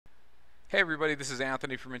Hey everybody, this is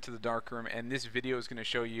Anthony from Into the Darkroom, and this video is going to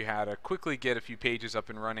show you how to quickly get a few pages up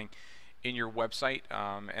and running in your website,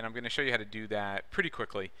 and I'm going to show you how to do that pretty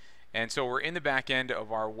quickly. And so we're in the back end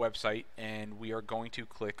of our website, and we are going to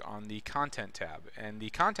click on the Content tab. And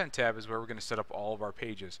the Content tab is where we're going to set up all of our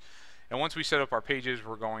pages. And once we set up our pages,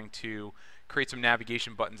 we're going to create some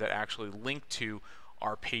navigation buttons that actually link to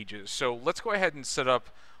our pages. So let's go ahead and set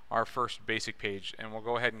up our first basic page, and we'll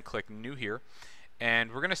go ahead and click New here.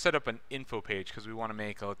 And we're going to set up an info page because we want to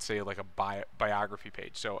make, let's say, like a biography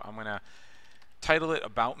page. So I'm going to title it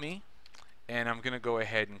About Me, and I'm going to go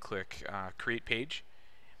ahead and click Create Page.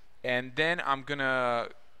 And then I'm going to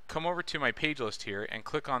come over to my page list here and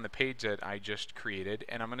click on the page that I just created,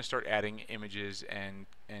 and I'm going to start adding images and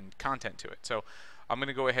content to it. So I'm going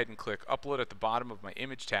to go ahead and click Upload at the bottom of my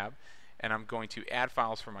Image tab, and I'm going to add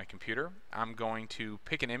files from my computer. I'm going to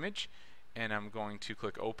pick an image, and I'm going to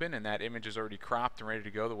click Open, and that image is already cropped and ready to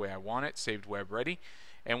go the way I want it, saved web ready.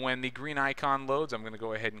 And when the green icon loads, I'm going to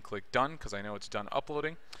go ahead and click Done because I know it's done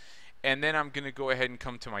uploading. And then I'm going to go ahead and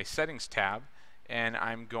come to my Settings tab, and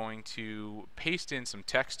I'm going to paste in some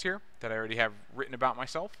text here that I already have written about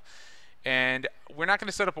myself. And we're not going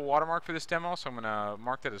to set up a watermark for this demo, so I'm going to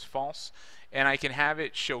mark that as false. And I can have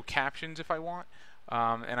it show captions if I want,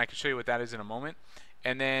 and I can show you what that is in a moment.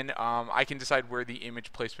 And then I can decide where the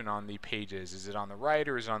image placement on the page is. Is it on the right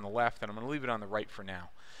or is it on the left? And I'm going to leave it on the right for now.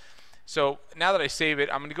 So now that I save it,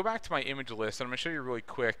 I'm going to go back to my image list, and I'm going to show you really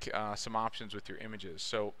quick some options with your images.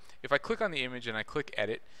 So if I click on the image and I click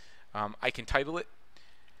Edit, I can title it,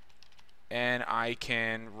 and I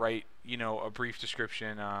can write, a brief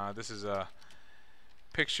description. This is a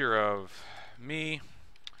picture of me,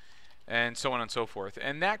 and so on and so forth.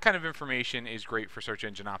 And that kind of information is great for search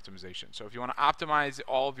engine optimization. So if you want to optimize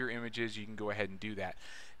all of your images, you can go ahead and do that.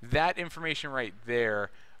 That information right there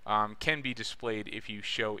can be displayed if you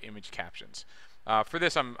show image captions. For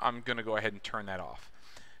this, I'm going to go ahead and turn that off.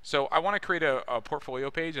 So I want to create a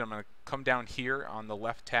portfolio page, and I'm going to come down here on the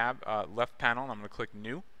left tab, left panel, and I'm going to click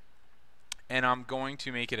New. And I'm going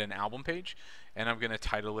to make it an album page, and I'm going to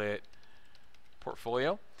title it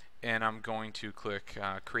Portfolio. And I'm going to click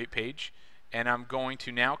Create Page, and I'm going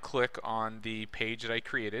to now click on the page that I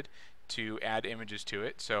created to add images to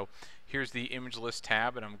it. So here's the image list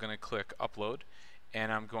tab, and I'm going to click Upload,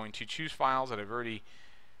 and I'm going to choose files that I've already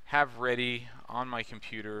have ready on my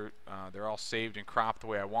computer. They're all saved and cropped the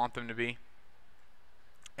way I want them to be,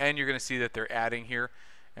 and you're going to see that they're adding here.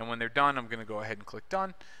 And when they're done, I'm going to go ahead and click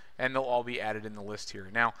Done, and they'll all be added in the list here.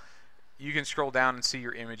 Now, you can scroll down and see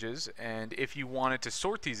your images, and if you wanted to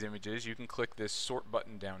sort these images, you can click this sort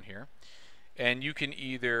button down here, and you can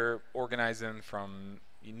either organize them from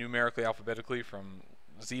numerically, alphabetically, from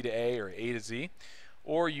Z to A or A to Z,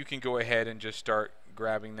 or you can go ahead and just start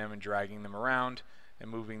grabbing them and dragging them around and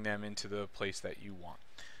moving them into the place that you want.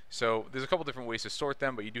 So there's a couple different ways to sort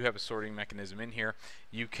them, but you do have a sorting mechanism in here.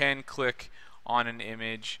 You can click on an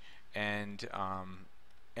image and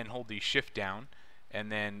hold the shift down and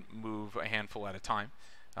then move a handful at a time.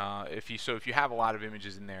 If you have a lot of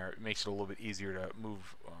images in there, it makes it a little bit easier to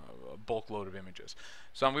move a bulk load of images.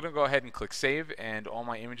 So I'm going to go ahead and click Save, and all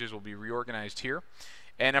my images will be reorganized here.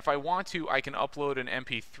 And if I want to, I can upload an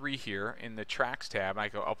MP3 here in the Tracks tab. I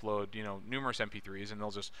can upload numerous MP3s, and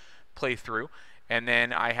they'll just play through. And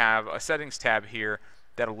then I have a Settings tab here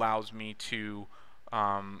that allows me to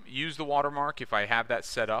use the watermark if I have that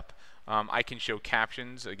set up. I can show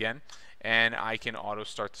captions again, and I can auto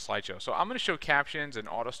start the slideshow. So I'm going to show captions and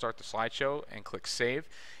auto start the slideshow and click Save.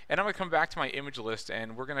 And I'm going to come back to my image list,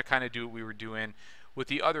 and we're going to kind of do what we were doing with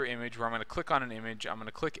the other image, where I'm going to click on an image, I'm going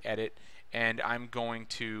to click Edit, and I'm going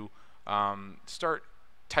to start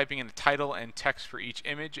typing in the title and text for each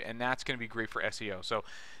image, and that's going to be great for SEO. So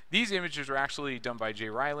these images are actually done by Jay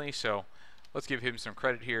Riley, so let's give him some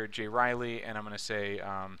credit here, Jay Riley, and I'm going to say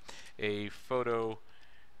a photo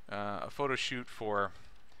shoot for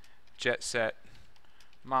Jet Set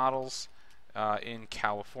models in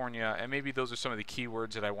California, and maybe those are some of the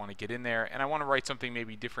keywords that I want to get in there, and I want to write something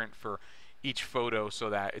maybe different for each photo so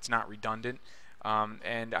that it's not redundant.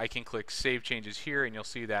 And I can click Save Changes here, and you'll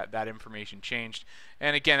see that that information changed.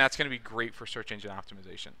 And again, that's going to be great for search engine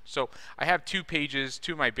optimization. So I have two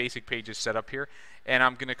of my basic pages set up here, and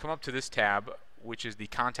I'm going to come up to this tab, which is the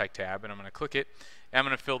Contact tab, and I'm going to click it, and I'm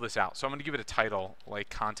going to fill this out. So I'm going to give it a title like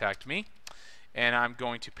Contact Me, and I'm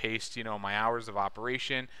going to paste my hours of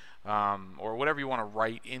operation or whatever you want to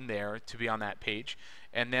write in there to be on that page,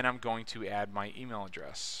 and then I'm going to add my email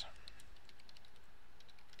address.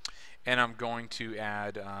 And I'm going to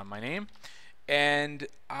add my name, and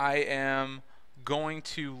I am going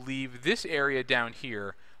to leave this area down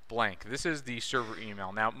here blank. This is the server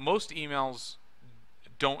email. Now, most emails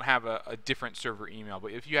don't have a different server email,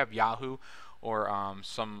 but if you have Yahoo or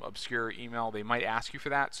some obscure email, they might ask you for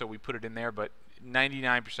that, so we put it in there, but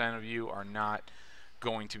 99% of you are not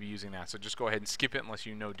going to be using that, so just go ahead and skip it unless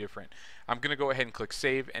you know different. I'm going to go ahead and click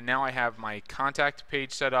save, and now I have my contact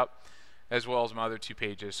page set up as well as my other two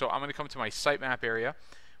pages. So I'm going to come to my sitemap area,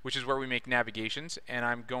 which is where we make navigations, and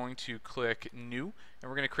I'm going to click new, and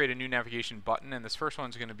we're going to create a new navigation button, and this first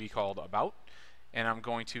one's going to be called About, and I'm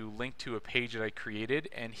going to link to a page that I created,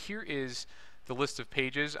 and here is the list of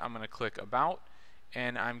pages. I'm going to click About,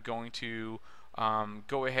 and I'm going to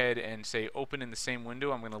go ahead and say open in the same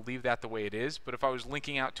window. I'm going to leave that the way it is, but if I was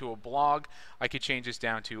linking out to a blog, I could change this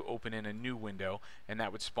down to open in a new window, and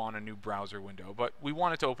that would spawn a new browser window. But we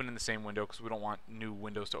want it to open in the same window because we don't want new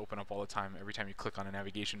windows to open up all the time every time you click on a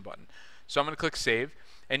navigation button. So I'm going to click save,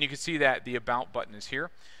 and you can see that the About button is here.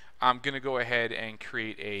 I'm going to go ahead and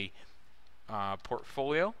create a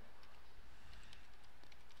portfolio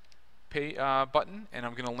button, and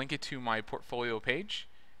I'm going to link it to my portfolio page,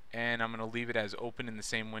 and I'm going to leave it as open in the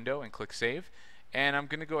same window and click save, and I'm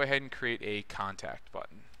going to go ahead and create a contact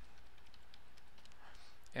button,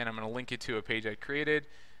 and I'm going to link it to a page I created,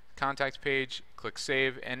 contact page, click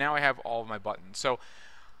save, and now I have all of my buttons. So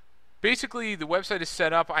basically the website is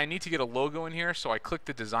set up. I need to get a logo in here, so I click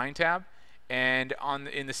the design tab, and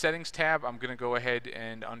in the settings tab I'm going to go ahead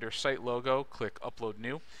and under site logo click upload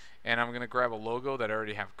new, and I'm going to grab a logo that I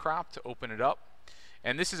already have cropped, open it up,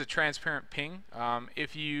 and this is a transparent ping.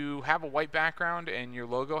 If you have a white background and your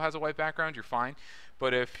logo has a white background, you're fine,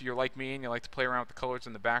 but if you're like me and you like to play around with the colors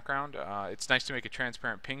in the background, it's nice to make a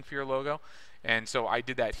transparent ping for your logo, and so I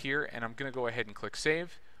did that here, and I'm going to go ahead and click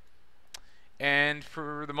save. And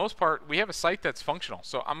for the most part, we have a site that's functional.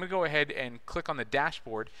 So I'm going to go ahead and click on the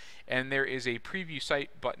dashboard, and there is a preview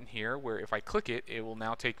site button here where if I click it, it will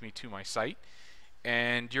now take me to my site.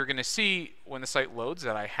 And you're going to see when the site loads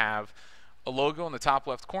that I have a logo in the top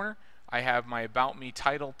left corner. I have my About Me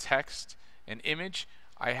title, text, and image.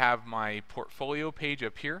 I have my portfolio page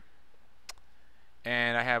up here,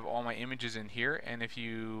 and I have all my images in here. And if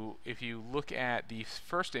you look at the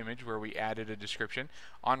first image where we added a description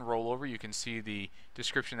on rollover, you can see the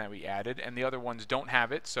description that we added, and the other ones don't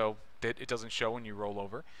have it, so that it doesn't show when you roll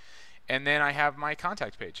over. And then I have my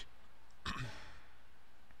contact page.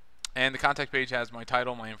 And the contact page has my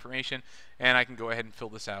title, my information, and I can go ahead and fill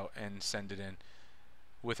this out and send it in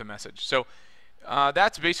with a message. So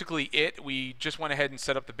that's basically it. We just went ahead and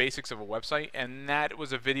set up the basics of a website, and that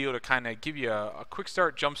was a video to kind of give you a quick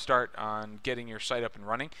start, jump start on getting your site up and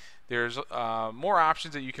running. There's more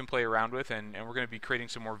options that you can play around with, and we're going to be creating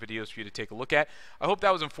some more videos for you to take a look at. I hope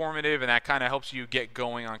that was informative, and that kind of helps you get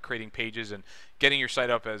going on creating pages and getting your site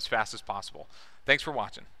up as fast as possible. Thanks for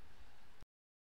watching.